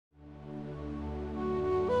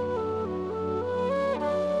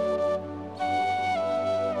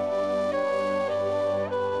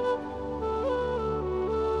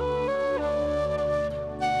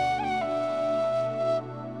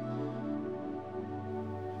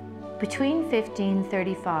Between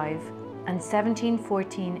 1535 and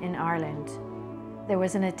 1714 in Ireland, there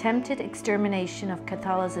was an attempted extermination of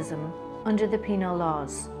Catholicism under the penal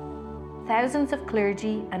laws. Thousands of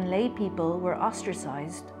clergy and lay people were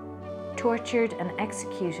ostracized, tortured and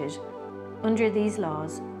executed under these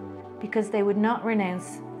laws because they would not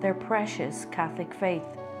renounce their precious Catholic faith.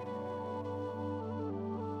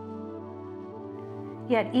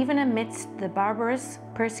 Yet even amidst the barbarous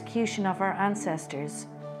persecution of our ancestors,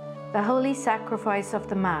 the holy sacrifice of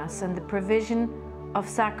the Mass and the provision of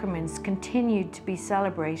sacraments continued to be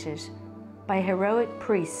celebrated by heroic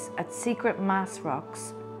priests at secret Mass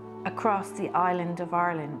rocks across the island of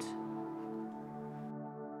Ireland.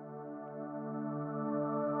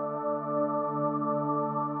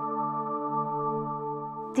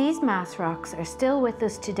 These Mass rocks are still with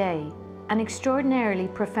us today, an extraordinarily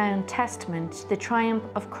profound testament to the triumph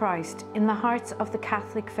of Christ in the hearts of the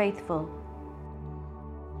Catholic faithful.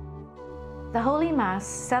 The Holy Mass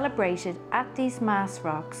celebrated at these Mass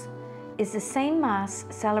rocks is the same Mass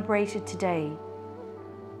celebrated today,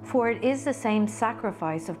 for it is the same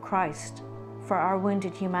sacrifice of Christ for our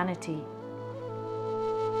wounded humanity.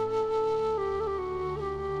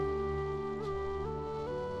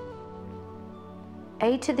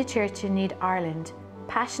 Aid to the Church in Need Ireland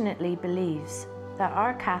passionately believes that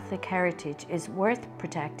our Catholic heritage is worth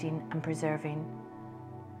protecting and preserving,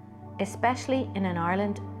 especially in an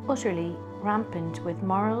Ireland utterly rampant with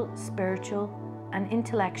moral, spiritual and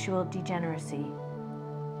intellectual degeneracy.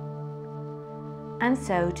 And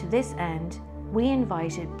so, to this end, we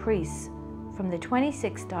invited priests from the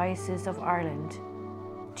 26 dioceses of Ireland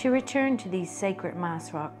to return to these sacred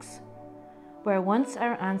Mass rocks, where once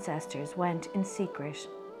our ancestors went in secret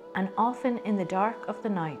and often in the dark of the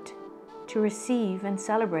night to receive and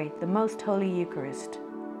celebrate the Most Holy Eucharist.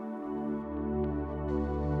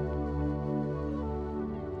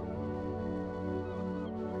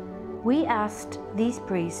 We asked these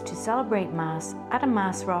priests to celebrate Mass at a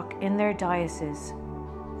Mass rock in their diocese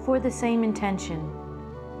for the same intention,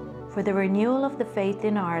 for the renewal of the faith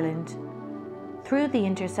in Ireland through the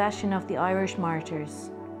intercession of the Irish martyrs,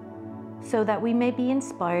 so that we may be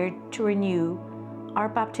inspired to renew our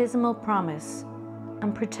baptismal promise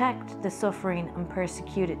and protect the suffering and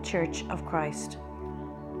persecuted Church of Christ.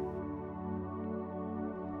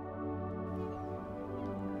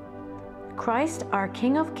 Christ, our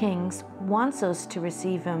King of Kings, wants us to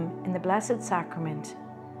receive Him in the Blessed Sacrament,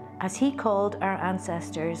 as He called our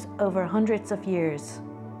ancestors over hundreds of years,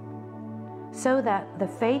 so that the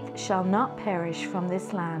faith shall not perish from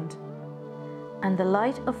this land, and the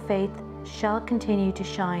light of faith shall continue to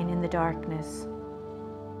shine in the darkness.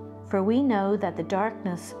 For we know that the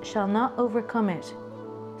darkness shall not overcome it,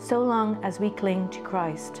 so long as we cling to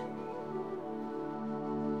Christ.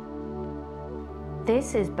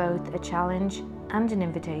 This is both a challenge and an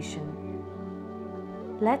invitation.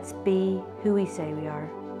 Let's be who we say we are.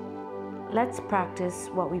 Let's practice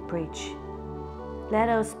what we preach. Let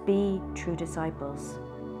us be true disciples.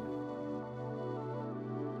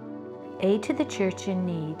 Aid to the Church in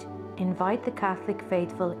Need invite the Catholic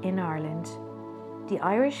faithful in Ireland, the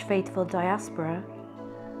Irish faithful diaspora,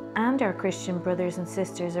 and our Christian brothers and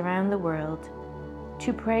sisters around the world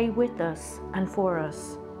to pray with us and for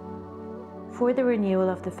us, for the renewal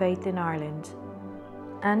of the faith in Ireland,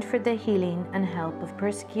 and for the healing and help of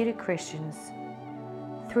persecuted Christians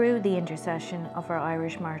through the intercession of our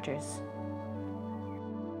Irish martyrs.